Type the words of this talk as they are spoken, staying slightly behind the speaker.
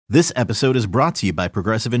This episode is brought to you by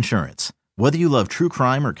Progressive Insurance. Whether you love true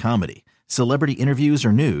crime or comedy, celebrity interviews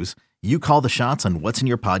or news, you call the shots on what's in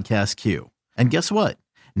your podcast queue. And guess what?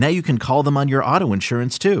 Now you can call them on your auto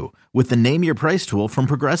insurance too with the Name Your Price tool from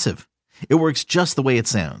Progressive. It works just the way it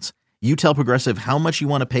sounds. You tell Progressive how much you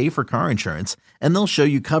want to pay for car insurance, and they'll show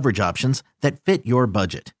you coverage options that fit your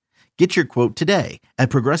budget. Get your quote today at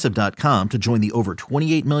Progressive.com to join the over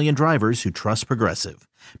 28 million drivers who trust Progressive.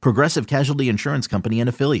 Progressive Casualty Insurance Company and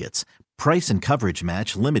Affiliates. Price and coverage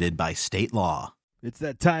match limited by state law. It's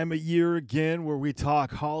that time of year again where we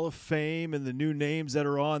talk Hall of Fame and the new names that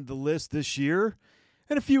are on the list this year,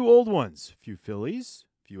 and a few old ones, a few Phillies,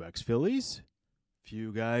 a few ex-Phillies, a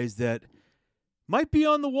few guys that might be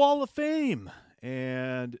on the Wall of Fame.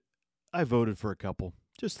 And I voted for a couple,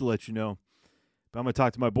 just to let you know. But I'm going to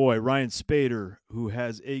talk to my boy, Ryan Spaeder, who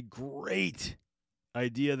has a great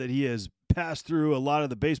idea that he has passed through a lot of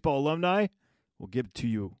the baseball alumni. We'll give it to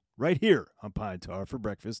you right here on Pine Tar for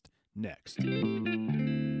breakfast next. In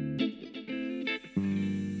the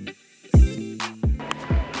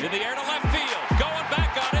air to left field, going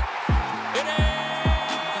back on it. It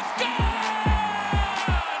is gone!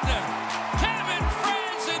 Kevin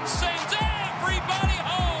Franzen sends everybody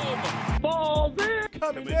home. Ball there.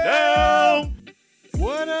 Coming down.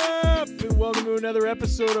 What up? And welcome to another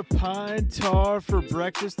episode of Pine Tar for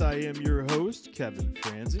breakfast. I am your host, Kevin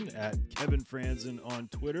Franzen, at Kevin Franzen on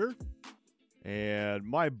Twitter. And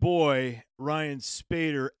my boy, Ryan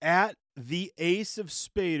Spaeder, at the Ace of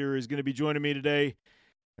Spaeder, is going to be joining me today.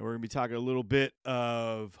 And we're going to be talking a little bit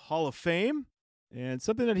of Hall of Fame and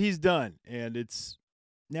something that he's done. And it's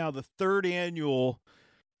now the third annual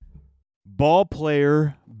ball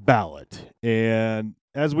player ballot. And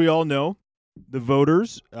as we all know, the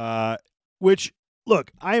voters, which,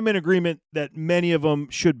 look, I am in agreement that many of them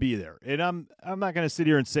should be there. And I'm not going to sit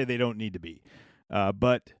here and say they don't need to be.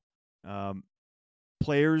 But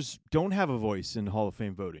players don't have a voice in Hall of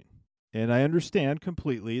Fame voting. And I understand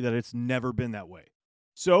completely that it's never been that way.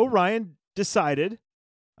 So Ryan decided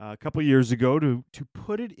a couple years ago to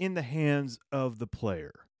put it in the hands of the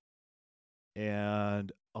player.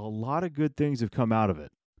 And a lot of good things have come out of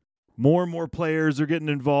it. More and more players are getting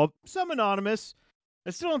involved, some anonymous. I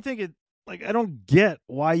still don't think I don't get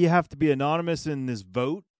why you have to be anonymous in this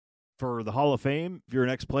vote for the Hall of Fame if you're an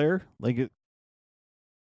ex-player.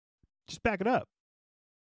 Just back it up.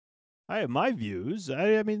 I have my views.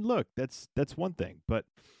 I mean, look, that's one thing, but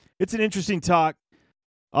it's an interesting talk.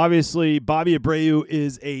 Obviously, Bobby Abreu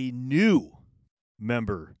is a new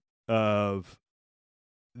member of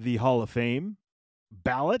the Hall of Fame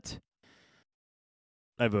ballot.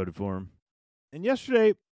 I voted for him. And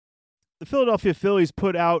yesterday, the Philadelphia Phillies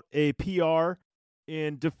put out a PR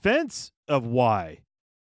in defense of why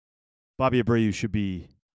Bobby Abreu should be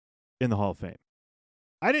in the Hall of Fame.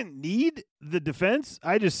 I didn't need the defense.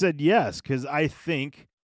 I just said yes, because I think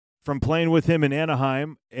from playing with him in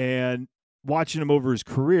Anaheim and watching him over his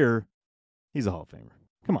career, he's a Hall of Famer.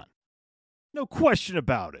 Come on. No question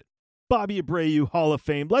about it. Bobby Abreu, Hall of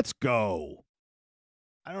Fame. Let's go.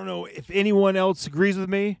 I don't know if anyone else agrees with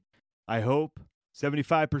me. I hope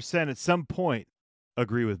 75% at some point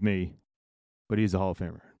agree with me, but he's a Hall of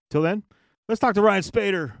Famer. Till then, let's talk to Ryan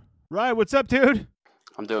Spaeder. Ryan, what's up, dude?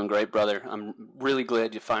 I'm doing great, brother. I'm really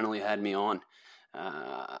glad you finally had me on.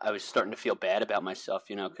 I was starting to feel bad about myself,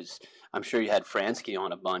 because I'm sure you had Fransky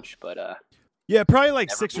on a bunch, but yeah, probably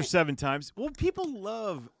like 6 or 7 times. Well, people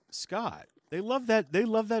love Scott. They love that. They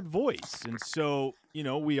love that voice, and so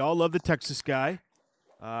we all love the Texas guy.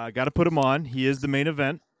 Got to put him on. He is the main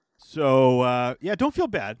event. So, yeah, don't feel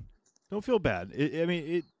bad. Don't feel bad.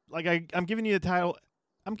 I'm giving you the title.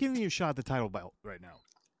 I'm giving you a shot at the title belt right now.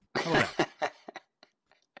 How about that?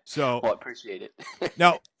 So, well, I appreciate it.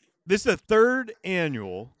 Now, this is the third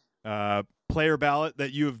annual player ballot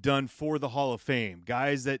that you have done for the Hall of Fame.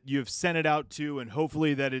 Guys that you have sent it out to, and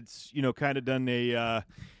hopefully that it's, kind of done a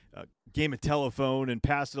game of telephone and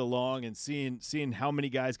passed it along and seeing how many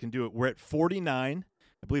guys can do it. We're at 49.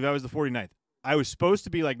 I believe I was the 49th. I was supposed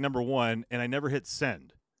to be like number 1, and I never hit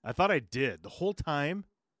send. I thought I did. The whole time,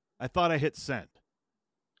 I thought I hit send.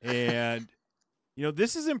 And,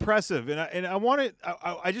 this is impressive. And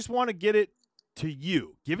I just want to get it to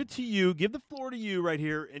you. Give it to you. Give the floor to you right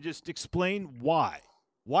here and just explain why.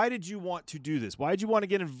 Why did you want to do this? Why did you want to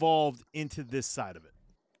get involved into this side of it?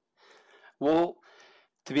 Well,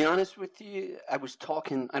 to be honest with you, I was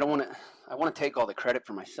talking. I want to take all the credit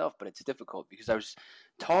for myself, but it's difficult because I was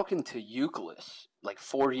talking to Euclid like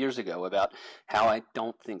 4 years ago about how I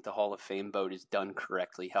don't think the Hall of Fame vote is done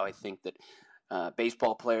correctly. How I think that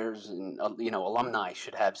baseball players and alumni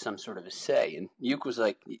should have some sort of a say. And Uke was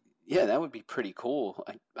like, Yeah, that would be pretty cool.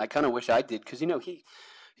 I kind of wish I did because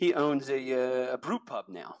he owns a brew pub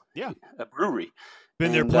now. Yeah. A brewery.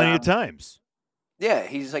 Been there And, plenty of times. Yeah,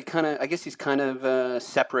 he's like I guess he's kind of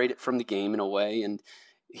separated from the game in a way, and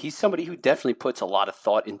he's somebody who definitely puts a lot of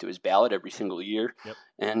thought into his ballot every single year. Yep.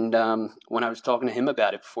 And when I was talking to him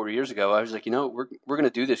about it 4 years ago, I was like, we're going to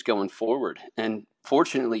do this going forward. And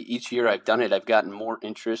fortunately, each year I've done it, I've gotten more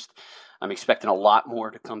interest. I'm expecting a lot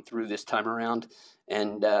more to come through this time around.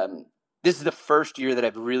 And this is the first year that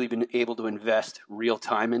I've really been able to invest real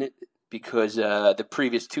time in it because the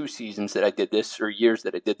previous 2 seasons that I did this, or years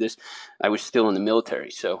that I did this, I was still in the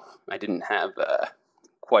military. So I didn't have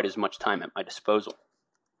quite as much time at my disposal.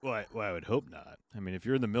 Well, I would hope not. I mean, if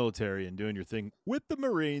you're in the military and doing your thing with the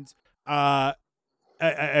Marines, I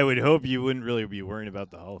would hope you wouldn't really be worrying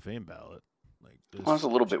about the Hall of Fame ballot. I was a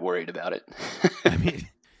little bit worried about it. I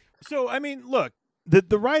mean, look,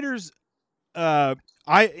 the writers, and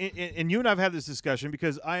you and I've had this discussion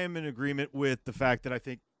because I am in agreement with the fact that I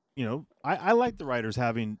think, I like the writers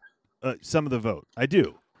having some of the vote. I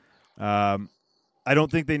do. I don't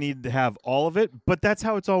think they need to have all of it, but that's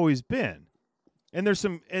how it's always been. And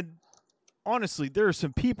honestly, there are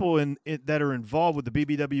some people that are involved with the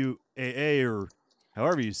BBWAA or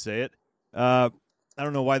however you say it. I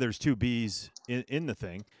don't know why there's 2 B's in the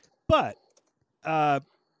thing, but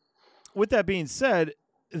with that being said,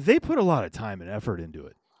 they put a lot of time and effort into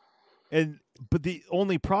it. But the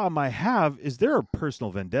only problem I have is there are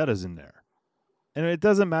personal vendettas in there, and it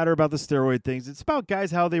doesn't matter about the steroid things. It's about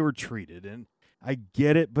guys how they were treated, and I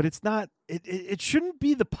get it, but it's not. It shouldn't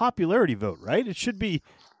be the popularity vote, right? It should be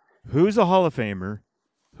who's a Hall of Famer,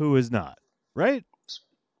 who is not, right?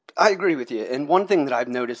 I agree with you. And one thing that I've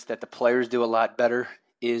noticed that the players do a lot better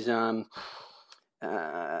is, I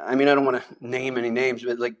don't want to name any names,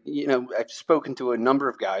 but I've spoken to a number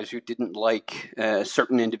of guys who didn't like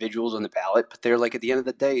certain individuals on the ballot, but they're like, at the end of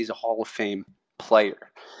the day, he's a Hall of Fame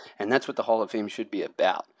player. And that's what the Hall of Fame should be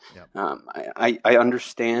about. Yep. I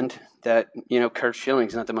understand that, Curt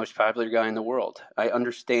Schilling's not the most popular guy in the world. I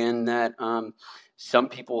understand that some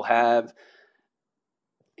people have,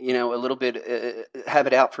 a little bit, have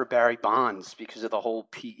it out for Barry Bonds because of the whole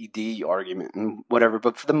PED argument and whatever.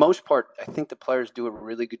 But for the most part, I think the players do a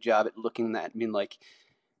really good job at looking at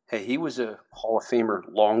hey, he was a Hall of Famer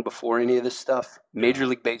long before any of this stuff. Major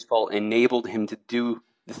League Baseball enabled him to do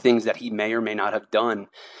the things that he may or may not have done.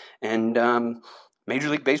 And Major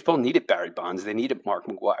League Baseball needed Barry Bonds. They needed Mark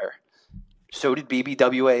McGwire. So did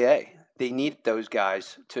BBWAA. They needed those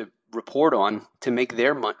guys to report on to make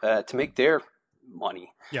their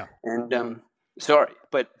money. Yeah. And sorry,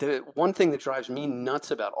 but the one thing that drives me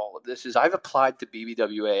nuts about all of this is I've applied to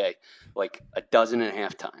BBWAA like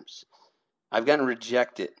 12.5 times. I've gotten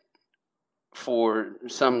rejected for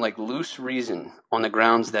some loose reason on the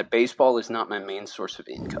grounds that baseball is not my main source of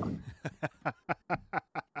income.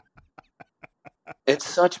 It's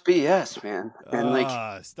such BS, man.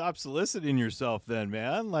 And stop soliciting yourself then,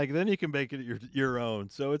 man. Then you can make it your own.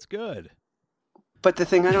 So it's good. But the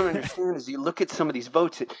thing I don't understand is you look at some of these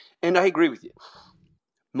votes, and I agree with you.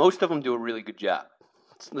 Most of them do a really good job.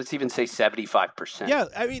 Let's even say 75%. Yeah,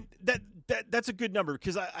 I mean, that's a good number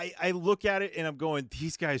because I look at it and I'm going,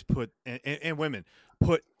 these guys put, and women,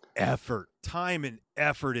 put time and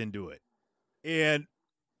effort into it. And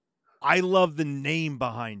I love the name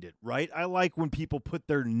behind it, right? I like when people put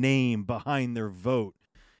their name behind their vote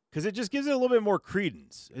because it just gives it a little bit more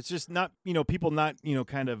credence. It's just not, people not,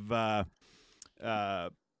 kind of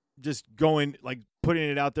just going, putting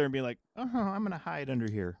it out there and being like, I'm going to hide under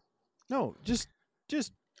here. No, just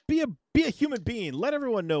be a human being. Let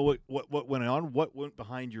everyone know what went on, what went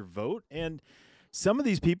behind your vote. And some of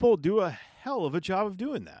these people do a hell of a job of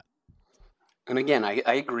doing that. And again, I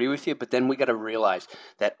agree with you, but then we got to realize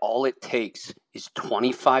that all it takes is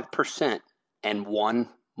 25% and one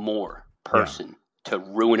more person to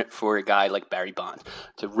ruin it for a guy like Barry Bonds,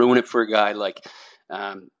 to ruin it for a guy like,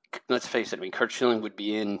 let's face it, Curt Schilling would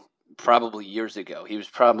be in probably years ago. He was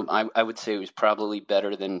I would say he was probably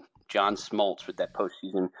better than John Smoltz with that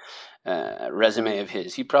postseason resume of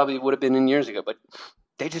his. He probably would have been in years ago, but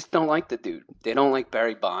they just don't like the dude. They don't like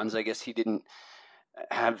Barry Bonds. I guess he didn't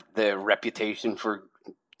have the reputation for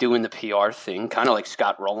doing the PR thing, kind of like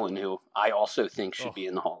Scott Rowland, who I also think should be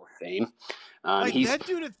in the Hall of Fame. He's that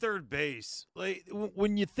dude at third base.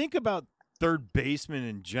 When you think about third baseman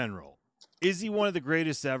in general, is he one of the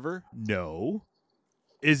greatest ever? No.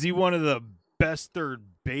 Is he one of the best third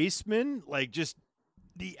basemen? Just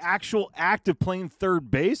the actual act of playing third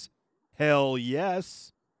base? Hell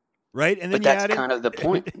yes. Right? And then that's kind of the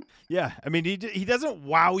point. Yeah. I mean, he doesn't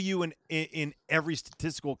wow you in every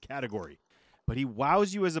statistical category, but he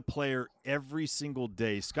wows you as a player every single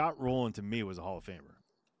day. Scott Rowland, to me, was a Hall of Famer.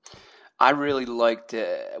 I really liked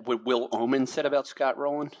what Will Oman said about Scott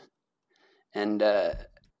Rowland. And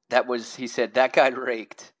he said, that guy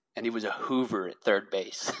raked, and he was a hoover at third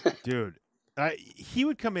base. Dude, he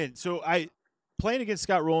would come in. So playing against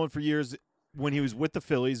Scott Rowland for years when he was with the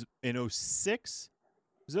Phillies in 06.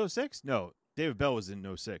 Was it 06? No, David Bell was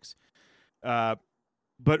in 06.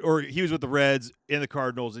 Or he was with the Reds and the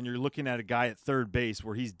Cardinals, and you're looking at a guy at third base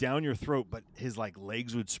where he's down your throat, but his like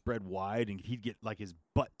legs would spread wide, and he'd get like his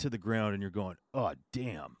butt to the ground, and you're going, oh,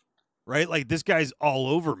 damn. Right? Like, this guy's all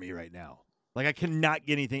over me right now. Like, I cannot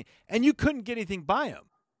get anything. And you couldn't get anything by him.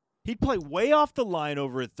 He'd play way off the line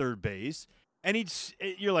over at third base, and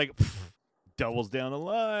you're like, doubles down the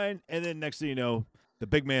line, and then next thing you know, the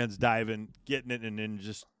big man's diving, getting it, and then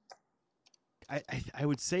just I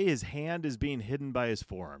would say his hand is being hidden by his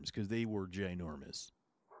forearms because they were ginormous.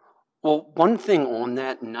 Well, one thing on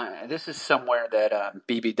that, and this is somewhere that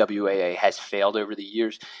BBWAA has failed over the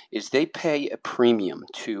years, is they pay a premium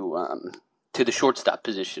to the shortstop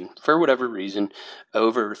position for whatever reason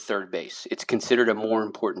over third base. It's considered a more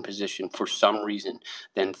important position for some reason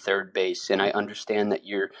than third base. And I understand that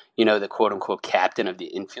you're, the quote unquote captain of the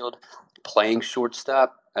infield playing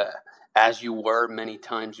shortstop, as you were many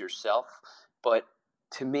times yourself. But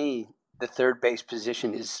to me, the third base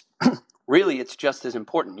position is really, it's just as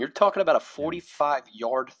important. You're talking about a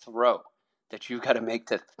 45-yard throw that you've got to make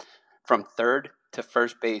from third to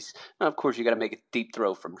first base. Now, of course, you got to make a deep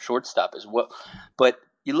throw from shortstop as well. But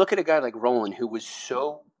you look at a guy like Rowland, who was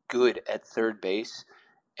so good at third base,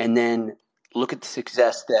 and then look at the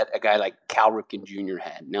success that a guy like Cal Ripken Jr.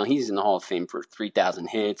 had. Now, he's in the Hall of Fame for 3,000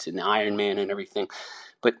 hits and the Iron Man and everything.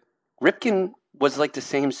 But Ripken was like the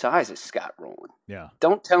same size as Scott Rowland. Yeah.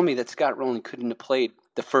 Don't tell me that Scott Rowland couldn't have played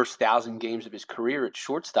the first 1,000 games of his career at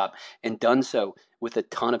shortstop and done so with a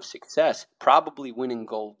ton of success, probably winning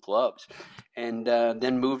Gold Gloves, and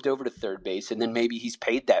then moved over to third base. And then maybe he's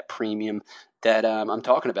paid that premium that I'm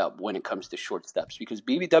talking about when it comes to shortstops, because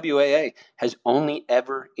BBWAA has only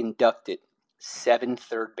ever inducted 7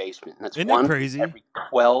 third basemen. That's Isn't one that crazy? every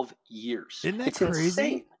 12 years. Isn't that it's crazy?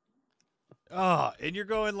 Insane. Oh, and you're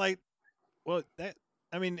going like, well,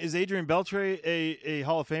 is Adrian Beltre a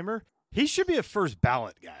Hall of Famer? He should be a first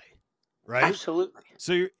ballot guy, right? Absolutely.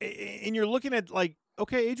 So you're looking at like,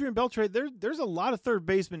 okay, Adrian Beltre, there's a lot of third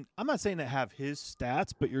basemen. I'm not saying to have his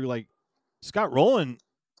stats, but you're like, Scott Rowland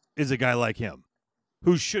is a guy like him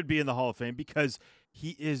who should be in the Hall of Fame because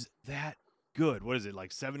he is that good. What is it,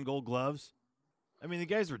 like 7 Gold Gloves? I mean, the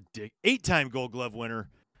guy's ridiculous. 8-time Gold Glove winner,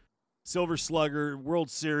 Silver Slugger, World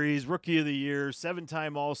Series, Rookie of the Year,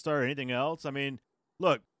 7-time All-Star, anything else? I mean,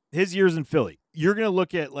 look, his years in Philly, you're going to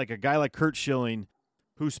look at like a guy like Curt Schilling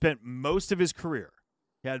who spent most of his career,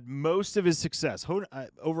 had most of his success,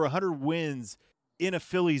 over 100 wins in a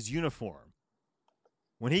Phillies uniform.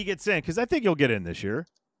 When he gets in, because I think he'll get in this year,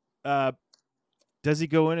 does he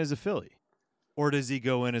go in as a Philly? Or does he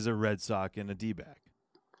go in as a Red Sox and a D-back?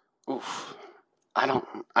 Oof.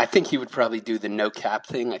 I think he would probably do the no cap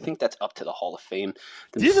thing. I think that's up to the Hall of Fame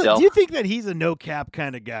themselves. Do you think that he's a no cap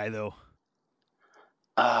kind of guy, though?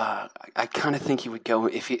 I kind of think he would go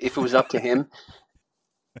if it was up to him.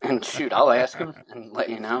 And shoot, I'll ask him and let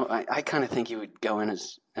you know. I kind of think he would go in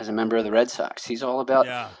as a member of the Red Sox. He's all about.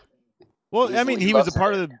 Yeah. Well, I mean, he was a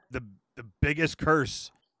part of the biggest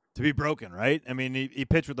curse to be broken, right? I mean, he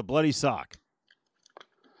pitched with a bloody sock.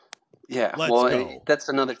 Yeah, that's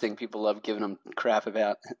another thing people love giving him crap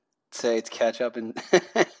about. Say it's catch up and.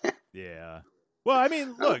 Yeah. Well, I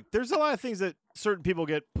mean, look, there's a lot of things that certain people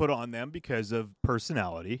get put on them because of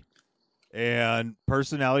personality, and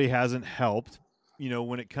personality hasn't helped,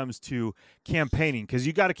 when it comes to campaigning, because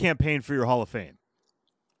you got to campaign for your Hall of Fame.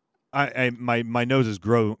 My nose is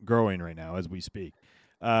growing right now as we speak,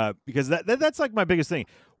 because that's like my biggest thing.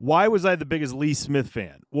 Why was I the biggest Lee Smith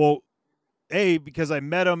fan? Well, because I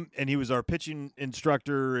met him and he was our pitching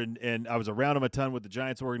instructor, and I was around him a ton with the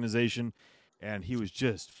Giants organization, and he was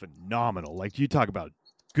just phenomenal. Like, you talk about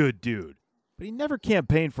good dude, but he never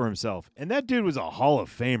campaigned for himself. And that dude was a Hall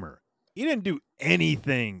of Famer. He didn't do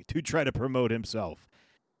anything to try to promote himself.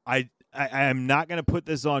 I am not going to put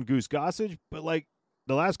this on Goose Gossage, but like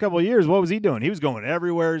the last couple of years, what was he doing? He was going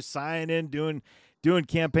everywhere, signing, doing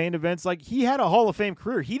campaign events. Like, he had a Hall of Fame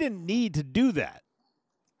career. He didn't need to do that.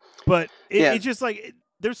 But it's just like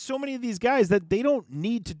there's so many of these guys that they don't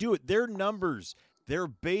need to do it. Their numbers, their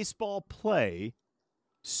baseball play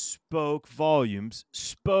spoke volumes,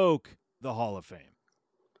 spoke the Hall of Fame.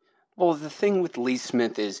 Well, the thing with Lee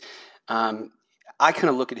Smith is I kind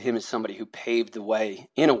of look at him as somebody who paved the way,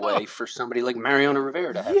 in a way, for somebody like Mariano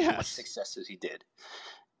Rivera to have as much success as he did.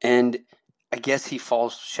 And I guess he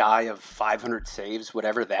falls shy of 500 saves,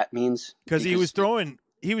 whatever that means. Because he was throwing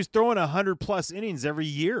 100+ innings every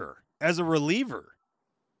year as a reliever,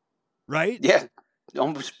 right? Yeah,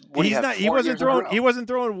 almost. He wasn't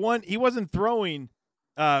throwing one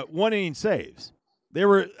inning saves. They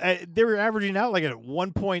were averaging out like at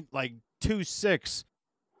 1.26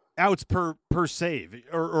 outs per save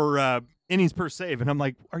or innings per save, and I'm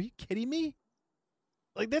like, are you kidding me?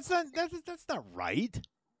 Like that's not right.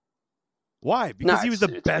 Why? Because he was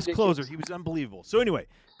the best closer. He was unbelievable. So anyway,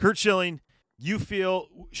 Curt Schilling, you feel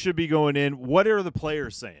should be going in. What are the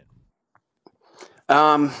players saying?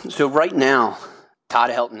 So right now, Todd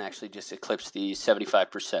Helton actually just eclipsed the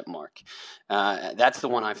 75% mark. That's the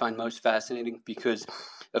one I find most fascinating because,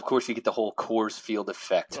 of course, you get the whole Coors Field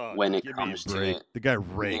effect when it comes to it. The guy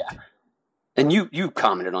raked. Yeah. And you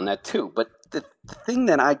commented on that too. But the thing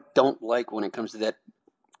that I don't like when it comes to that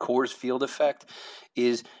Coors Field effect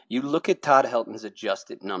is you look at Todd Helton's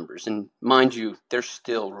adjusted numbers, and mind you, they're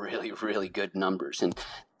still really, really good numbers. And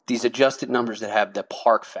these adjusted numbers that have the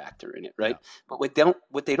park factor in it, right? Yeah. But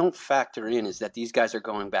what they don't factor in is that these guys are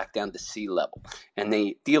going back down to sea level, and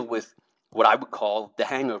they deal with what I would call the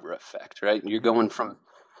hangover effect, right? You're going from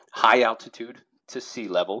high altitude to sea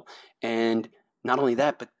level, and not only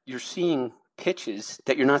that, but you're seeing pitches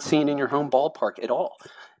that you're not seeing in your home ballpark at all.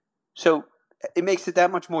 So it makes it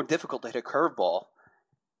that much more difficult to hit a curveball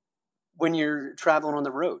when you're traveling on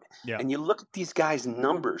the road. Yeah. And you look at these guys'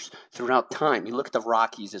 numbers throughout time. You look at the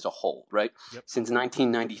Rockies as a whole, right? Yep. Since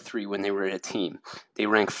 1993, when they were a team, they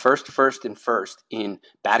ranked first in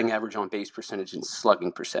batting average, on base percentage, and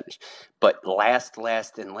slugging percentage. But last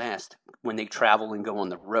when they travel and go on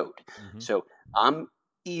the road. Mm-hmm. So I'm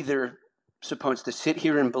either supposed to sit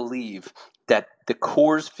here and believe that the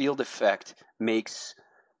Coors Field effect makes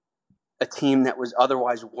a team that was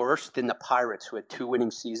otherwise worse than the Pirates, who had 2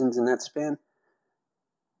 winning seasons in that span,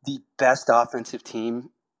 the best offensive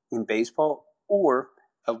team in baseball, or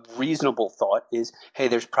a reasonable thought is, hey,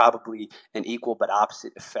 there's probably an equal but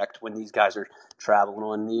opposite effect when these guys are traveling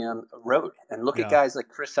on the road. And look at guys like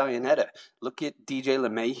Chris Iannetta. Look at DJ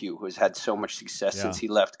LeMahieu, who has had so much success since he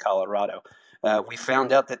left Colorado. We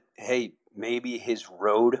found out that, hey, maybe his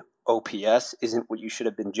road OPS isn't what you should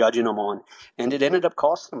have been judging him on, and it ended up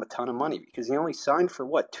costing him a ton of money because he only signed for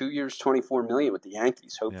 2 years, $24 million with the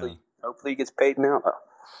Yankees. Hopefully he gets paid now.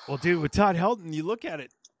 Well, dude, with Todd Helton, you look at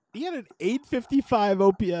it, he had an 855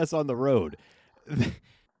 OPS on the road.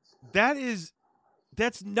 That's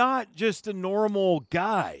not just a normal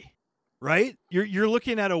guy, right? You're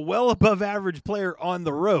looking at a well above average player on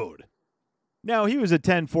the road. Now, he was a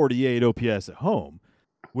 1048 OPS at home,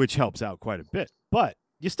 which helps out quite a bit, but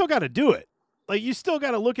you still got to do it. Like, you still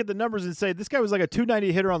got to look at the numbers and say, this guy was like a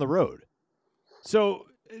 290 hitter on the road. So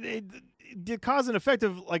the cause and effect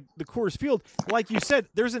of, like, the Coors Field, like you said,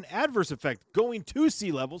 there's an adverse effect. Going to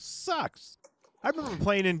sea level sucks. I remember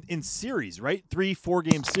playing in series, right? 3-4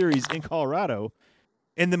 game series in Colorado.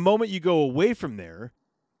 And the moment you go away from there,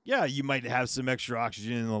 yeah, you might have some extra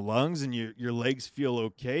oxygen in the lungs and your legs feel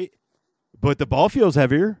okay. But the ball feels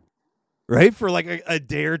heavier. Right? For like a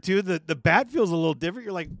day or two, the bat feels a little different.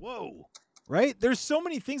 You're like, whoa, right? There's so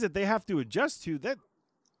many things that they have to adjust to. That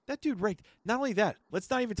dude raked. Not only that, let's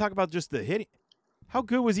not even talk about just the hitting. How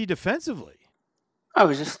good was he defensively? I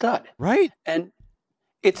was a stud. Right? And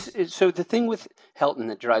it's so the thing with Helton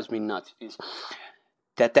that drives me nuts is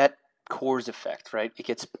that Coors effect, right?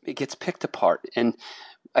 It gets picked apart. And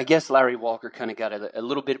I guess Larry Walker kind of got a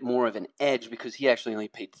little bit more of an edge because he actually only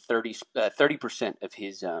paid 30% of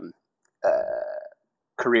his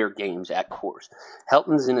career games at Coors.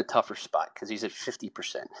 Helton's in a tougher spot because he's at 50%.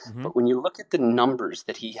 Mm-hmm. But when you look at the numbers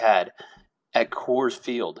that he had at Coors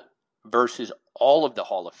Field versus all of the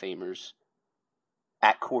Hall of Famers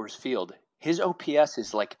at Coors Field, his OPS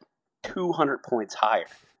is like 200 points higher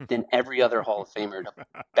than every other Hall of Famer to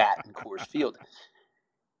bat in Coors Field.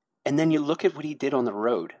 And then you look at what he did on the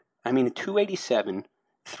road. I mean, 287,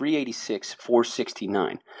 386,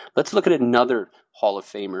 469. Let's look at another Hall of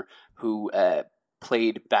Famer who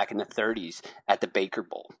played back in the 30s at the Baker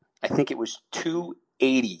Bowl. I think it was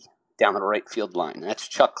 280 down the right field line. That's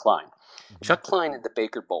Chuck Klein. Mm-hmm. Chuck Klein at the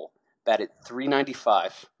Baker Bowl batted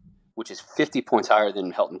 395, which is 50 points higher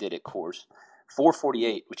than Helton did at Coors.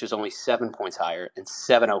 448, which is only 7 points higher, and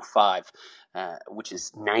 705, which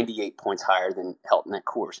is 98 points higher than Helton at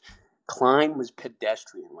Coors. Klein was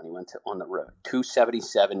pedestrian when he went on the road.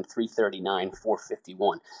 277, 339,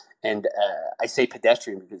 451. And I say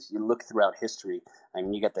pedestrian because you look throughout history. I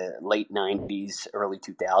mean, you got the late 90s, early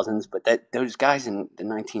 2000s, but those guys in the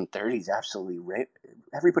 1930s absolutely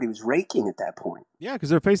everybody was raking at that point. Yeah, because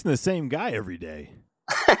they're facing the same guy every day.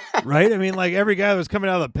 Right? I mean, like every guy that was coming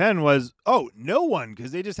out of the pen was, no one,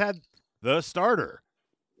 because they just had the starter.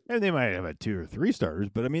 And they might have had 2 or 3 starters,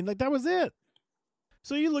 but I mean, like that was it.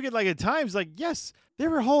 So you look at like at times, like, yes, they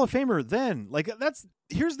were a Hall of Famer then. Like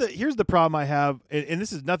here's the problem I have, and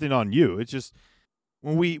this is nothing on you. It's just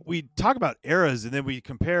when we talk about eras and then we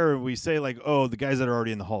compare and we say like, oh, the guys that are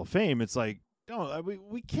already in the Hall of Fame, it's like, no,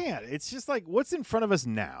 we can't. It's just like what's in front of us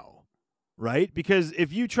now, right? Because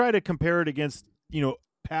if you try to compare it against,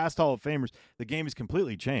 past Hall of Famers, the game has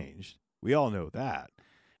completely changed. We all know that.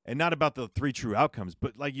 And not about the 3 true outcomes,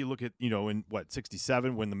 but like you look at, in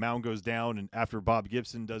 67 when the mound goes down and after Bob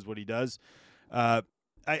Gibson does what he does, I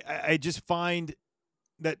just find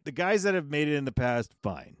that the guys that have made it in the past,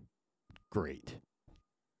 fine, great,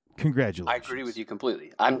 congratulations. I agree with you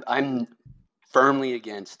completely. I'm firmly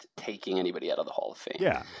against taking anybody out of the Hall of Fame.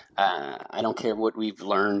 Yeah. I don't care what we've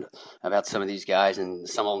learned about some of these guys, and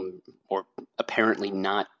some of them are apparently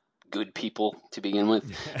not good people to begin with.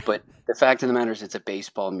 But the fact of the matter is it's a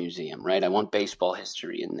baseball museum, right? I want baseball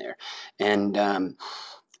history in there. And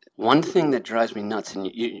one thing that drives me nuts, and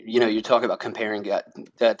you talk about comparing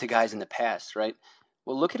to guys in the past, right?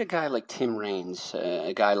 Well, look at a guy like Tim Raines,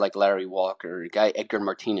 a guy like Larry Walker, a guy Edgar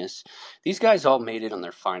Martinez. These guys all made it on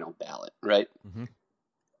their final ballot, right? Mm-hmm.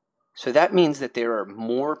 So that means that there are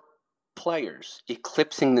more players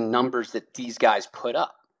eclipsing the numbers that these guys put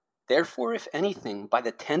up. Therefore, if anything, by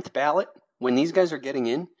the 10th ballot, when these guys are getting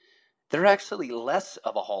in, they're actually less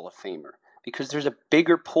of a Hall of Famer because there's a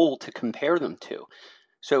bigger pool to compare them to.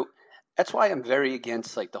 So that's why I'm very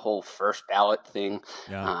against like the whole first ballot thing.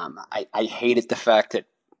 Yeah. I hated the fact that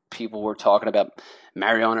people were talking about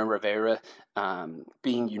Mariano Rivera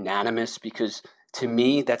being unanimous because to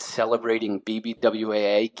me that's celebrating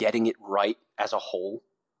BBWAA getting it right as a whole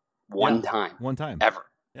one time ever.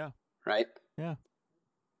 Yeah. Right? Yeah.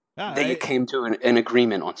 They came to an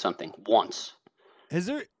agreement on something once. Is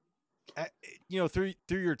there, through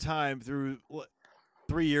your time, through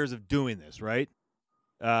 3 years of doing this, right?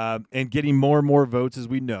 And getting more and more votes as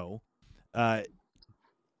we know.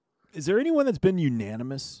 Is there anyone that's been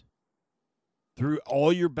unanimous through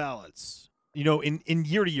all your ballots, in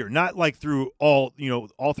year to year, not like through all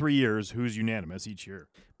 3 years, who's unanimous each year,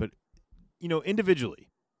 but,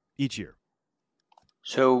 individually each year?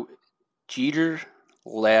 So Jeter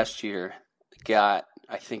last year got,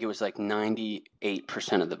 I think it was like 98%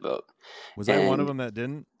 of the vote. Was I one of them that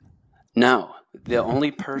didn't? No, the only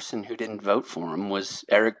person who didn't vote for him was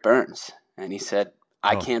Eric Burns. And he said,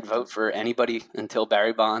 I can't vote for anybody until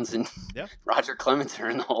Barry Bonds and Roger Clemens are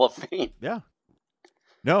in the Hall of Fame. Yeah.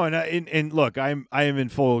 No, and look, I am in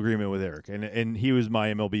full agreement with Eric. And he was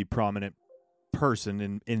my MLB prominent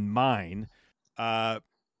person in mine.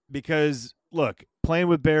 Because, look, playing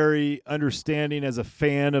with Barry, understanding as a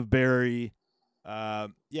fan of Barry,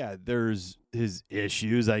 there's his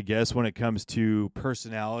issues, I guess, when it comes to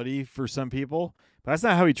personality for some people. But that's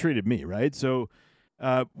not how he treated me, right? So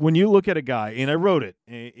when you look at a guy, and I wrote it,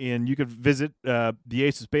 and you could visit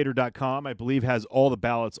theaceofspader.com, I believe has all the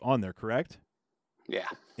ballots on there, correct? Yeah.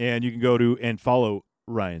 And you can go to and follow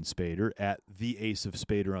Ryan Spader at the Ace of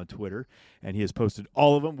Spader on Twitter, and he has posted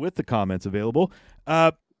all of them with the comments available.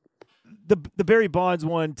 The Barry Bonds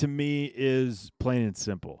one to me is plain and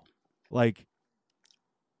simple. Like,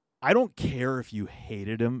 I don't care if you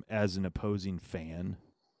hated him as an opposing fan.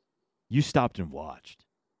 You stopped and watched,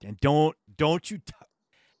 and don't you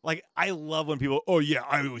like? I love when people,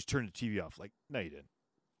 I always turn the TV off. Like, no, you didn't.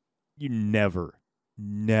 You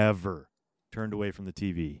never turned away from the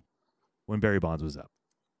TV when Barry Bonds was up.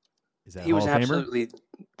 Is that he was absolutely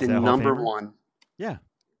the number one? Yeah.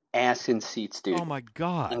 Ass in seats, dude. Oh my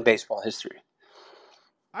God. In baseball history.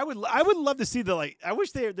 I would love to see I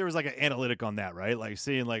wish there was like an analytic on that, right? Like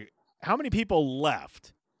seeing like how many people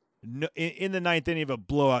left in the ninth inning of a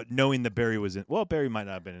blowout knowing that Barry was in. Well, Barry might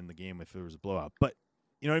not have been in the game if there was a blowout, but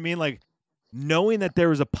you know what I mean? Like knowing that there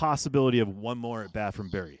was a possibility of one more at bat from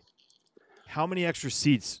Barry. How many extra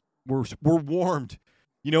seats were warmed,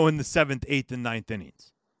 in the 7th, 8th, and 9th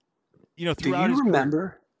innings? Throughout Do you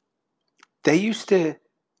remember they used to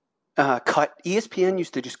ESPN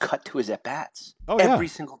used to just cut to his at-bats every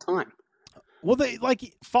single time. Well, they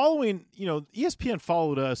following, ESPN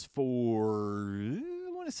followed us for,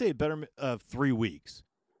 I want to say better 3 weeks.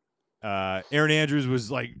 Erin Andrews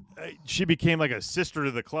was like, she became like a sister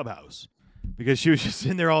to the clubhouse because she was just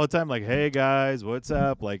sitting there all the time like, hey, guys, what's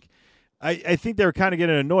up? Like, I think they were kind of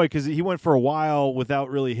getting annoyed because he went for a while without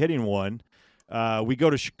really hitting one. We go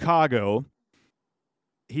to Chicago.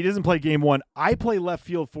 He doesn't play game one. I play left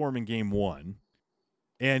field for him in game one.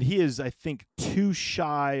 And he is, I think, 2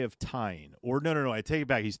 shy of tying. Or no, I take it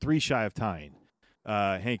back. He's 3 shy of tying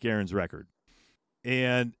Hank Aaron's record.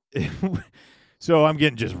 And so I'm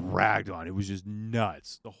getting just ragged on. It was just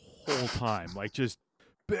nuts the whole time. Like, just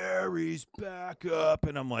Barry's back up.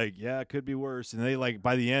 And I'm like, yeah, it could be worse. And they, like,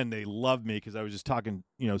 by the end, they loved me because I was just talking,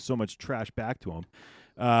 so much trash back to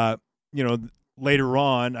them. Later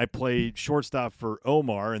on, I played shortstop for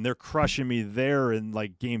Omar, and they're crushing me there in,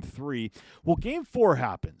 like, game 3. Well, game 4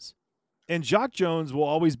 happens, and Jacque Jones will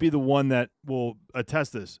always be the one that will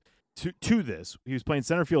attest this to this. He was playing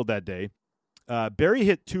center field that day. Barry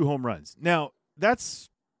hit 2 home runs. Now, that's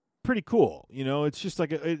pretty cool. It's just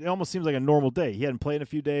like it almost seems like a normal day. He hadn't played in a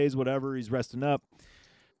few days, whatever. He's resting up.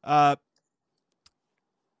 The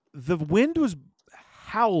wind was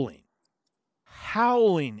howling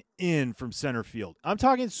in from center field. I'm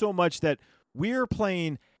talking so much that we're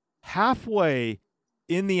playing halfway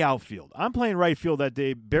in the outfield. I'm playing right field that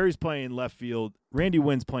day. Barry's playing left field. Randy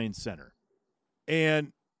Wynn's playing center.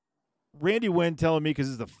 And Randy Wynn telling me, because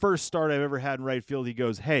it's the first start I've ever had in right field, he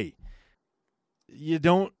goes, hey, you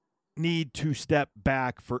don't need to step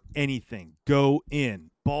back for anything. Go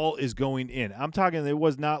in. Ball is going in. I'm talking, it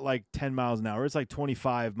was not like 10 miles an hour. It's like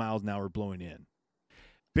 25 miles an hour blowing in.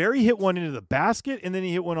 Barry hit one into the basket, and then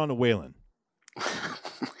he hit one on the Whalen.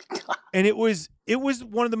 And it was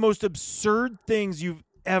one of the most absurd things you've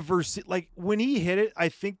ever seen. Like, when he hit it, I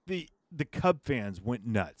think the Cub fans went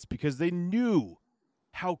nuts because they knew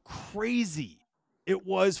how crazy it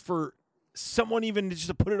was for someone even just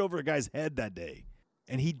to put it over a guy's head that day.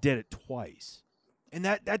 And he did it twice. And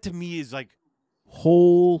that to me is like,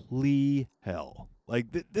 holy hell. Like,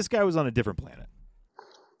 this guy was on a different planet.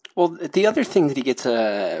 Well, the other thing that he gets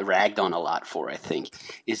ragged on a lot for, I think,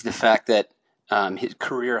 is the fact that his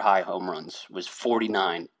career high home runs was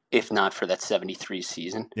 49, if not for that 73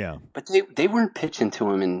 season. Yeah. But they weren't pitching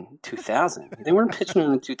to him in 2000. They weren't pitching to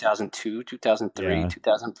him in 2002, 2003,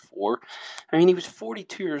 2004. I mean, he was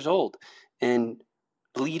 42 years old and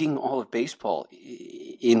leading all of baseball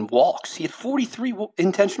in walks. He had 43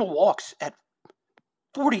 intentional walks at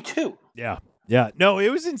 42. Yeah. Yeah. No, it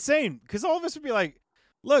was insane because all of us would be like,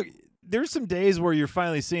 look, there's some days where you're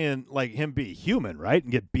finally seeing like him be human, right?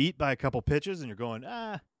 And get beat by a couple pitches and you're going,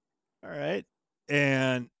 all right.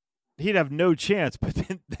 And he'd have no chance. But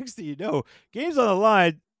then next thing you know, game's on the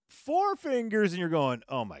line, 4 fingers, and you're going,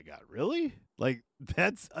 oh my God, really? Like,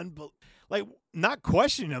 that's unbelievable. Like, not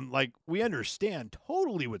questioning him. Like, we understand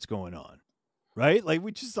totally what's going on, right? Like,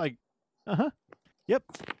 we just like, yep,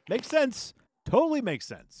 makes sense. Totally makes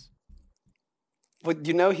sense. But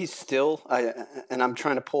he's still, and I'm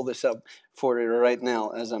trying to pull this up for you right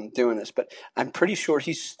now as I'm doing this, but I'm pretty sure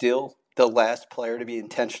he's still the last player to be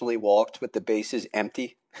intentionally walked with the bases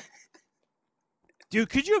empty.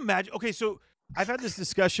 Dude, could you imagine? Okay, so I've had this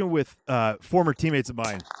discussion with former teammates of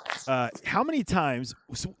mine. How many times?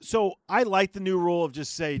 So I like the new rule of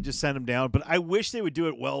just send him down, but I wish they would do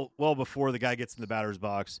it well before the guy gets in the batter's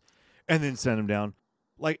box and then send him down.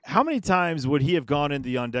 Like, how many times would he have gone into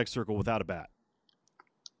the on-deck circle without a bat?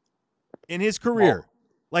 In his career.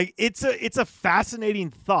 Like, it's a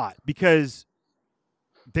fascinating thought because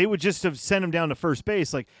they would just have sent him down to first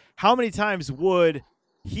base. Like, how many times would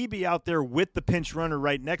he be out there with the pinch runner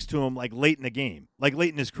right next to him, like late in the game, like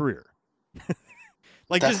late in his career?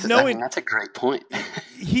 Like, just knowing that's a great point.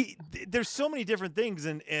 There's so many different things,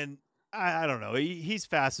 and I don't know. He's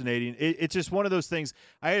fascinating. It's just one of those things.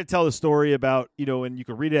 I had to tell the story about, and you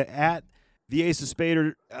can read it at the Ace of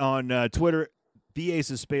Spader on Twitter,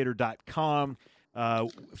 theaceofspader.com.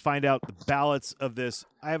 Find out the ballots of this.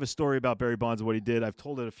 I have a story about Barry Bonds and what he did. I've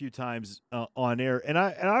told it a few times on air, and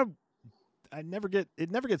I never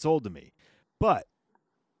gets old to me. But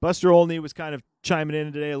Buster Olney was kind of chiming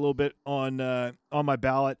in today a little bit on my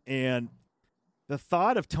ballot, and the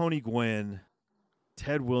thought of Tony Gwynn,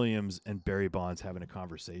 Ted Williams, and Barry Bonds having a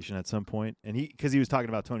conversation at some point, and because he was talking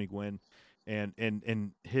about Tony Gwynn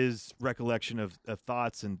and his recollection of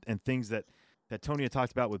thoughts and things that Tony had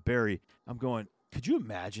talked about with Barry. I'm going, could you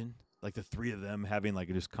imagine like the three of them having like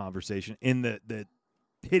this conversation in the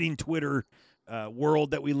hitting Twitter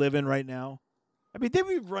world that we live in right now? I mean, they'd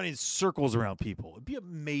be running circles around people. It'd be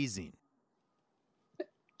amazing.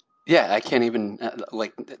 Yeah, I can't even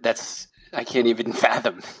I can't even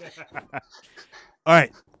fathom. All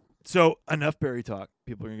right, so enough Barry talk.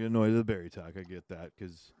 People are gonna get annoyed with the Barry talk. I get that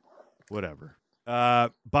because whatever.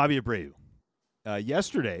 Bobby Abreu.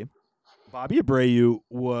 Yesterday, Bobby Abreu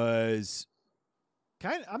was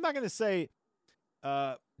I'm not going to say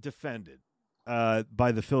defended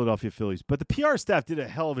by the Philadelphia Phillies, but the PR staff did a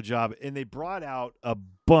hell of a job, and they brought out a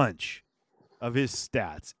bunch of his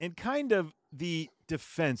stats and kind of the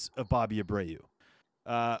defense of Bobby Abreu.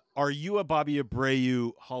 Are you a Bobby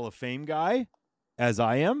Abreu Hall of Fame guy, as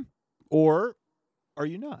I am, or are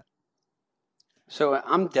you not? So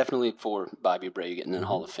I'm definitely for Bobby Abreu getting in the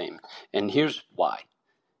Hall of Fame. And here's why.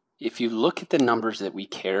 If you look at the numbers that we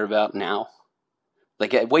care about now,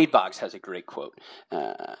 like Wade Boggs has a great quote.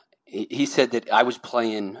 He said that I was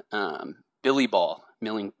playing Billy Ball,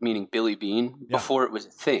 meaning Billy Bean, before it was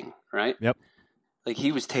a thing, right? Yep. Like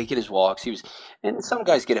he was taking his walks. And some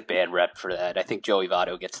guys get a bad rep for that. I think Joey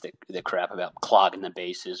Votto gets the crap about clogging the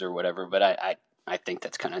bases or whatever, but I think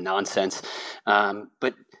that's kind of nonsense.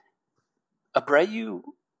 But Abreu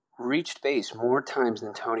reached base more times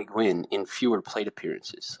than Tony Gwynn in fewer plate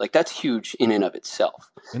appearances. Like that's huge in and of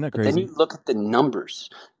itself. Isn't that crazy? But then you look at the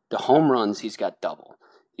numbers, the home runs, he's got double.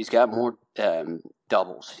 He's got more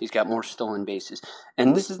doubles. He's got more stolen bases.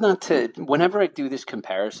 And this is not to – whenever I do this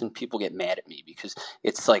comparison, people get mad at me because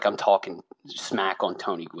it's like I'm talking smack on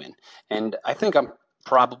Tony Gwynn. And I think I'm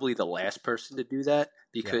probably the last person to do that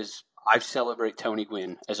because I celebrate Tony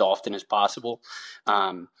Gwynn as often as possible.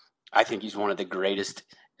 I think he's one of the greatest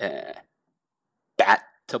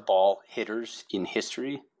bat-to-ball hitters in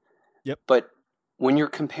history. Yep. But when you're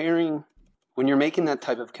making that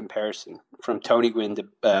type of comparison from Tony Gwynn to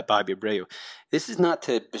Bobby Abreu, this is not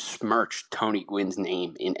to besmirch Tony Gwynn's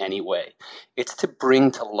name in any way. It's to bring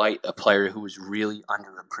to light a player who was really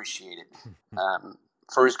underappreciated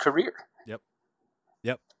for his career. Yep.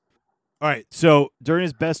 All right, so during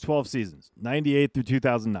his best 12 seasons, 98 through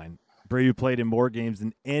 2009, Abreu played in more games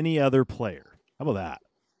than any other player. How about that?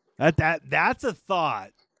 That's a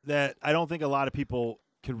thought that I don't think a lot of people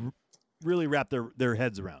could really wrap their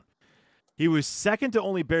heads around. He was second to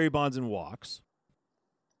only Barry Bonds in walks,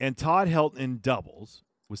 and Todd Helton in doubles,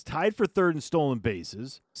 was tied for third in stolen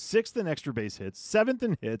bases, sixth in extra base hits, seventh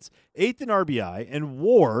in hits, eighth in RBI, and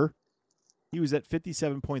WAR, he was at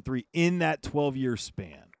 57.3 in that 12-year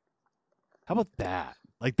span. How about that?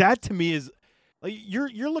 Like that to me is like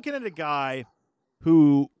you're looking at a guy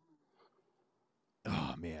who,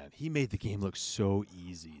 oh man, he made the game look so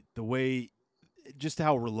easy. The way, just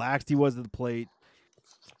how relaxed he was at the plate,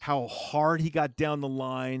 how hard he got down the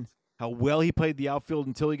line, how well he played the outfield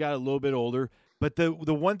until he got a little bit older. But the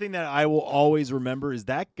one thing that I will always remember is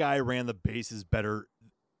that guy ran the bases better,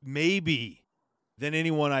 maybe, than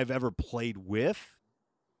anyone I've ever played with.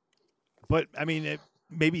 But I mean,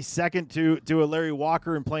 maybe second to a Larry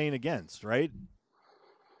Walker in playing against, right?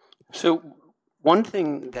 So one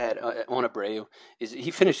thing that on Abreu is he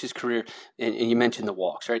finished his career, and you mentioned the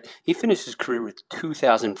walks, right? He finished his career with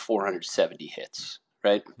 2,470 hits,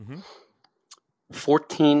 right? Mm-hmm.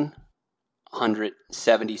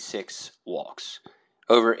 1,476 walks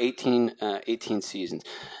over 18 seasons.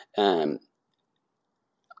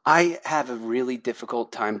 I have a really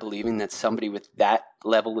difficult time believing that somebody with that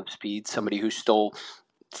level of speed, somebody who stole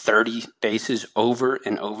 30 bases over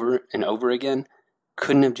and over and over again,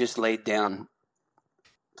 couldn't have just laid down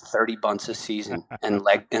 30 bunts a season and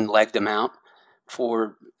legged them out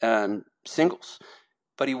for singles.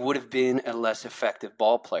 But he would have been a less effective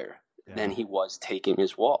ball player than he was taking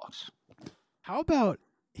his walks. How about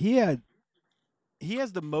he has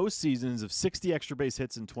the most seasons of 60 extra base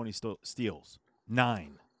hits and 20 steals.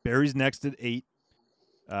 9. Barry's next at 8.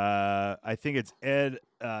 I think it's Ed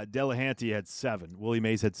Delahanty had 7. Willie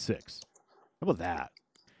Mays had 6. How about that?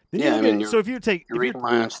 Then so if you take, you're reading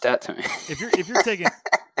my own stat to me. if you're taking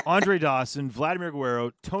Andre Dawson, Vladimir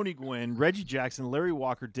Guerrero, Tony Gwynn, Reggie Jackson, Larry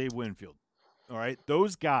Walker, Dave Winfield, all right,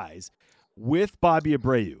 those guys with Bobby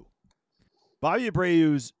Abreu. Bobby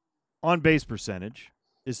Abreu's on-base percentage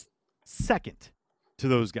is second to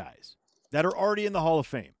those guys that are already in the Hall of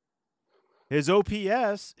Fame. His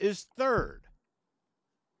OPS is third.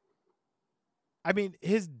 I mean,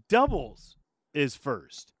 his doubles is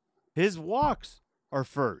first. His walks are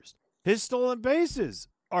first. His stolen bases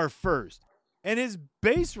are first. And his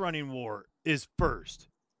base running WAR is first.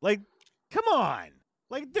 Like, come on.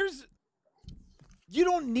 Like, you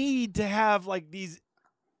don't need to have, like, these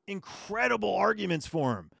incredible arguments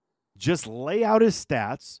for him. Just lay out his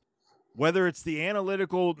stats, whether it's the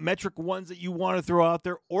analytical metric ones that you want to throw out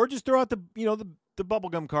there, or just throw out the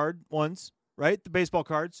bubblegum card ones, right? The baseball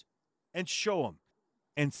cards, and show them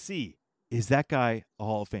and see, is that guy a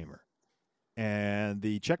Hall of Famer? And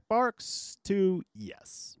the check marks to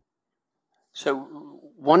yes. So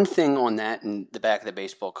one thing on that in the back of the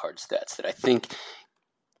baseball card stats that I think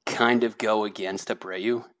kind of go against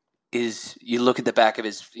Abreu is you look at the back of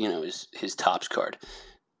his Topps card.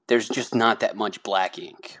 There's just not that much black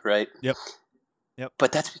ink, right? Yep.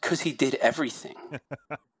 But that's because he did everything.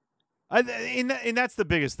 And that's the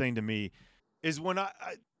biggest thing to me is when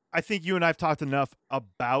I think you and I've talked enough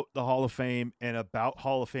about the Hall of Fame and about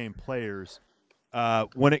Hall of Fame players.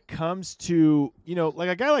 When it comes to, like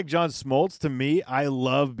a guy like John Smoltz, to me, I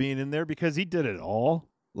love being in there because he did it all.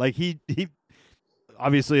 Like he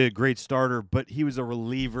obviously a great starter, but he was a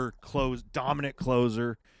reliever, dominant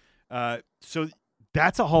closer. So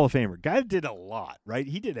that's a Hall of Famer. Guy did a lot, right?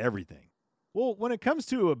 He did everything. Well, when it comes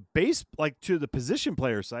to to the position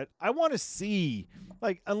player side, I want to see,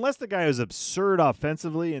 unless the guy is absurd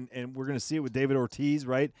offensively, and we're going to see it with David Ortiz,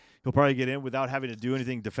 right? He'll probably get in without having to do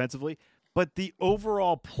anything defensively. But the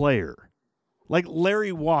overall player, like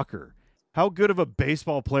Larry Walker, how good of a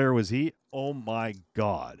baseball player was he? Oh, my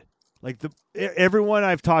God. Everyone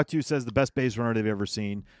I've talked to says the best base runner they've ever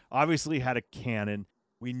seen. Obviously had a cannon.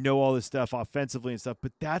 We know all this stuff offensively and stuff,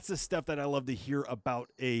 but that's the stuff that I love to hear about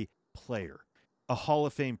a player, a Hall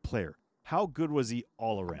of Fame player. How good was he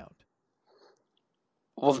all around?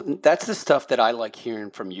 Well, that's the stuff that I like hearing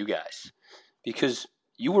from you guys because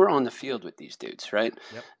you were on the field with these dudes, right?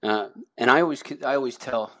 Yep. And I always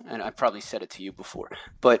tell, and I probably said it to you before,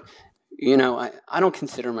 but I don't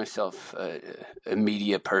consider myself a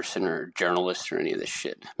media person or journalist or any of this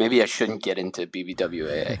shit. Maybe I shouldn't get into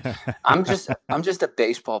BBWAA. I'm just a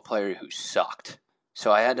baseball player who sucked.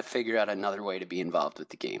 So I had to figure out another way to be involved with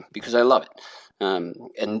the game because I love it.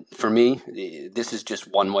 And for me, this is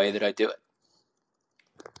just one way that I do it.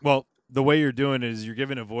 Well, the way you're doing it is you're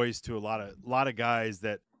giving a voice to a lot of guys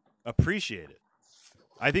that appreciate it.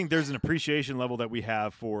 I think there's an appreciation level that we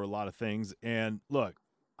have for a lot of things. And look,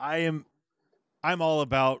 I'm all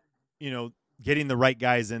about, getting the right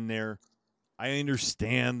guys in there. I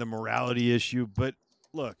understand the morality issue, but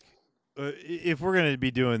look, if we're going to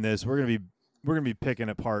be doing this, we're going to be picking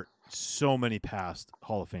apart so many past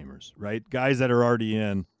Hall of Famers, right? Guys that are already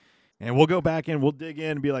in, and we'll go back in, we'll dig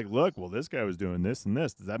in and be like, look, well, this guy was doing this and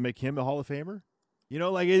this. Does that make him a Hall of Famer?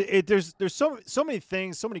 There's so many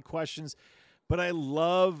things, so many questions, but I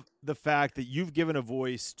love the fact that you've given a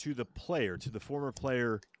voice to the player, to the former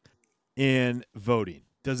player in voting.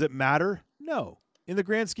 Does it matter? No. In the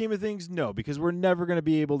grand scheme of things, no, because we're never going to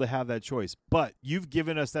be able to have that choice. But you've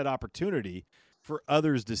given us that opportunity for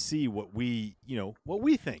others to see what we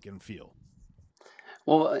think and feel.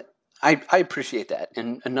 Well, I appreciate that.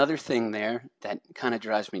 And another thing there that kind of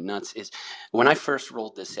drives me nuts is when I first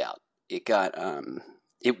rolled this out, it got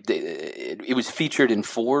it was featured in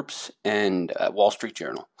Forbes and Wall Street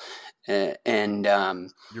Journal, and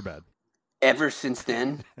you're bad. Ever since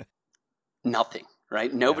then, nothing.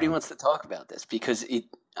 Right? Nobody wants to talk about this because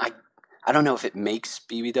I don't know if it makes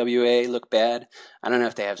BBWA look bad. I don't know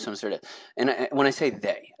if they have some sort of – and when I say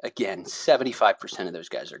they, again, 75% of those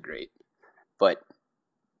guys are great. But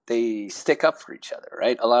they stick up for each other,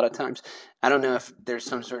 right, a lot of times. I don't know if there's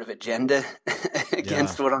some sort of agenda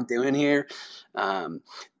against what I'm doing here.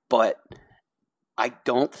 But I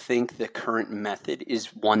don't think the current method is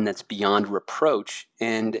one that's beyond reproach.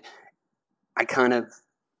 And I kind of –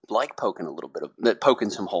 like poking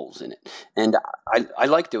some holes in it. And I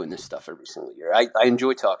like doing this stuff every single year. I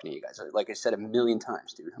enjoy talking to you guys. Like I said a million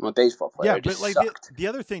times, dude, I'm a baseball player. Yeah, but like the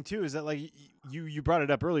other thing too is that like you brought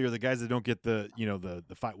it up earlier, the guys that don't get the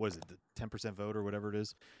fight, what is it, the 10% vote or whatever it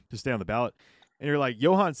is to stay on the ballot. And you're like,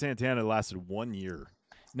 Johan Santana lasted 1 year.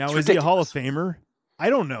 Now, is he a Hall of Famer? I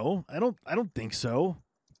don't know. I don't think so.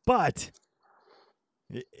 But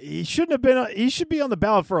he shouldn't have been. He should be on the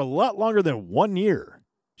ballot for a lot longer than 1 year.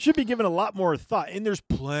 Should be given a lot more thought. And there's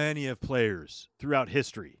plenty of players throughout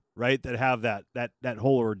history, right, that have that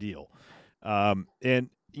whole ordeal. And,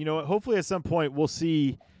 hopefully at some point we'll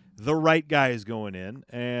see the right guys going in.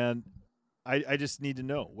 And I just need to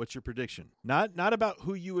know, what's your prediction? Not about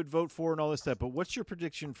who you would vote for and all this stuff, but what's your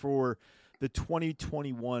prediction for the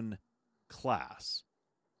 2021 class?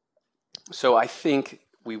 So I think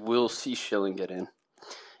we will see Schilling get in.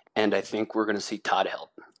 And I think we're going to see Todd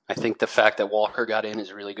Helton. I think the fact that Walker got in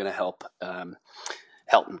is really going to help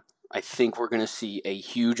Helton. I think we're going to see a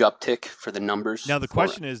huge uptick for the numbers. Now, the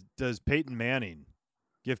question is, does Peyton Manning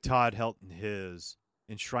give Todd Helton his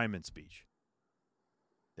enshrinement speech?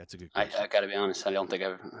 That's a good question. I got to be honest. I don't think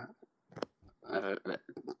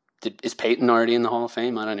is Peyton already in the Hall of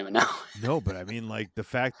Fame? I don't even know. No, but I mean, like the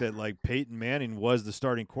fact that like Peyton Manning was the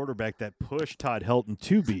starting quarterback that pushed Todd Helton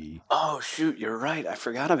to be. Oh, shoot. You're right. I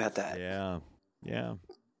forgot about that. Yeah.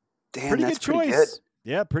 Damn, pretty that's good pretty choice. good.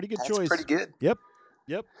 Yeah, pretty good choice. Pretty good. Yep.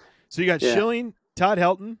 So you got Schilling, Todd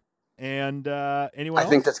Helton, And anyone else? I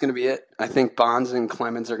think that's going to be it. I think Bonds and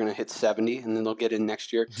Clemens are going to hit 70, and then they'll get in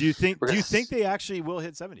next year. Do you think they actually will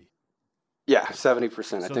hit 70? Yeah,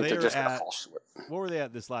 70%. I So think they're just going to fall short. What were they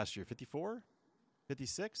at this last year? 54?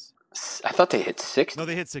 56? I thought they hit 60. No,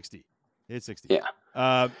 they hit 60. They hit 60.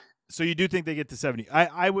 Yeah. So you do think they get to 70?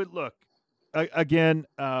 I would look again.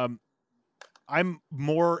 I'm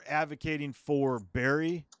more advocating for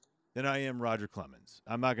Barry than I am Roger Clemens.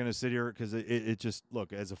 I'm not going to sit here because it just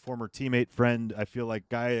look, as a former teammate, friend, I feel like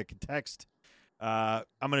guy I can text. I'm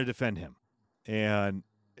going to defend him, and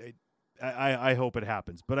I hope it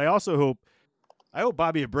happens. But I also hope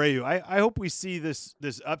Bobby Abreu. I hope we see this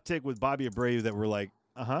uptick with Bobby Abreu that we're like,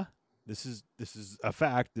 this is a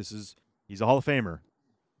fact. He's a Hall of Famer,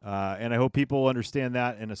 and I hope people understand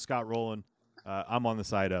that. And a Scott Rowland, I'm on the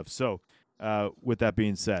side of. So, with that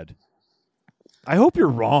being said, I hope you're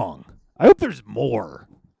wrong. I hope there's more.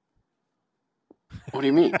 What do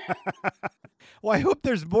you mean? Well, I hope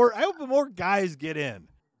there's more. I hope more guys get in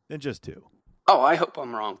than just two. Oh, I hope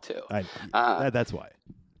I'm wrong too. That's why.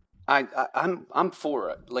 I'm for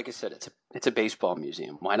it. Like I said, it's a baseball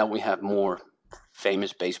museum. Why don't we have more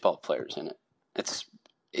famous baseball players in it? It's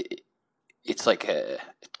like it's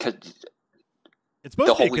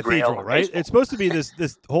supposed to be a cathedral, right? It's supposed to be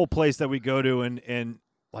this whole place that we go to, and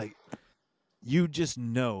like you just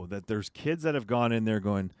know that there's kids that have gone in there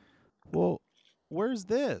going, well, where's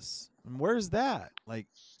this and where's that? Like,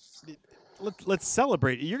 let's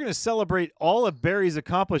celebrate. You're going to celebrate all of Barry's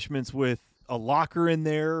accomplishments with a locker in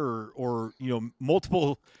there, or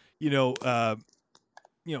multiple, depictions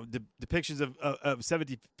of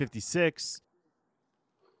 1756.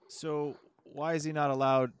 So why is he not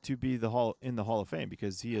allowed to be in the Hall of Fame?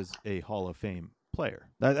 Because he is a Hall of Fame player.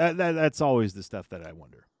 That's always the stuff that I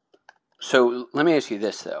wonder. So let me ask you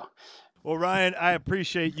this, though. Well, Ryan, I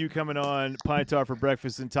appreciate you coming on Pine Tar for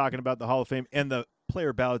breakfast and talking about the Hall of Fame and the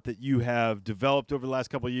player ballot that you have developed over the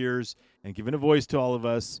last couple of years and giving a voice to all of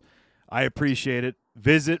us. I appreciate it.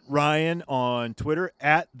 Visit Ryan on Twitter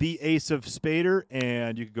at @theaceofspader,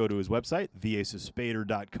 and you can go to his website,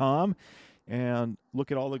 theaceofspader.com, and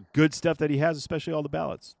look at all the good stuff that he has, especially all the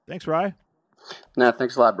ballots. Thanks, Ryan. No,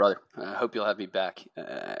 thanks a lot, brother. I hope you'll have me back.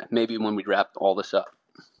 Maybe when we wrap all this up.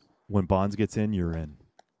 When Bonds gets in, you're in.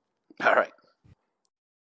 All right.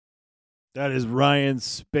 That is Ryan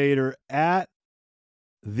Spader at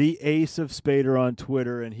the Ace of Spader on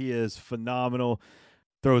Twitter, and he is phenomenal.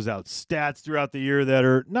 Throws out stats throughout the year that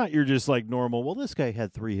are not your just like normal. Well, this guy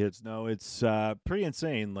had 3 hits. No, it's pretty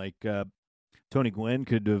insane. Like Tony Gwynn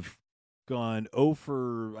could have gone 0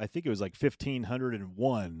 for, I think it was like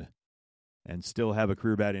 1,501 and still have a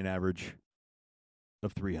career batting average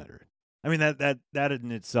of 300. I mean, that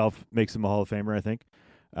in itself makes him a Hall of Famer, I think.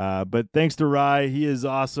 But thanks to Rye, he is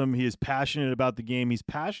awesome. He is passionate about the game. He's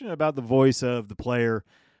passionate about the voice of the player,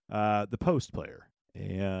 the post player.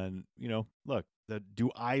 And, look,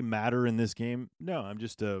 do I matter in this game? No, I'm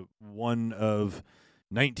just one of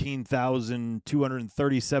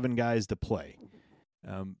 19,237 guys to play.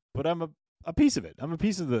 But I'm a piece of it. I'm a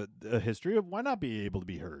piece of the history of why not be able to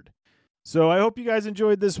be heard. So I hope you guys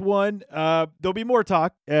enjoyed this one. There'll be more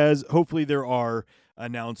talk as hopefully there are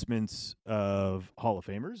announcements of Hall of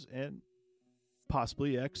Famers and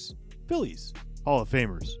possibly ex-Phillies Hall of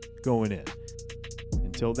Famers going in.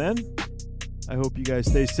 Until then, I hope you guys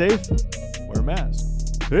stay safe. Wear a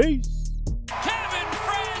mask. Peace. Kevin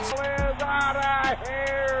France is out of here.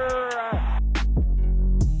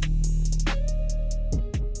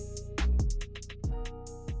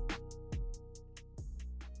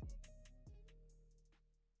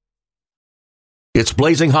 It's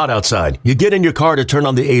blazing hot outside. You get in your car to turn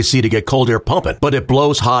on the AC to get cold air pumping, but it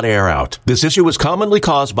blows hot air out. This issue is commonly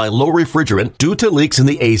caused by low refrigerant due to leaks in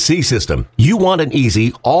the AC system. You want an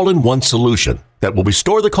easy, all-in-one solution that will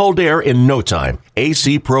restore the cold air in no time.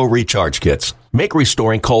 AC Pro Recharge Kits make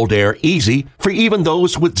restoring cold air easy for even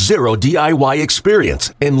those with zero DIY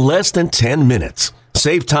experience in less than 10 minutes.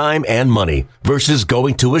 Save time and money versus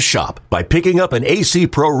going to a shop by picking up an AC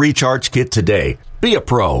Pro Recharge Kit today. Be a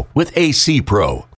pro with AC Pro.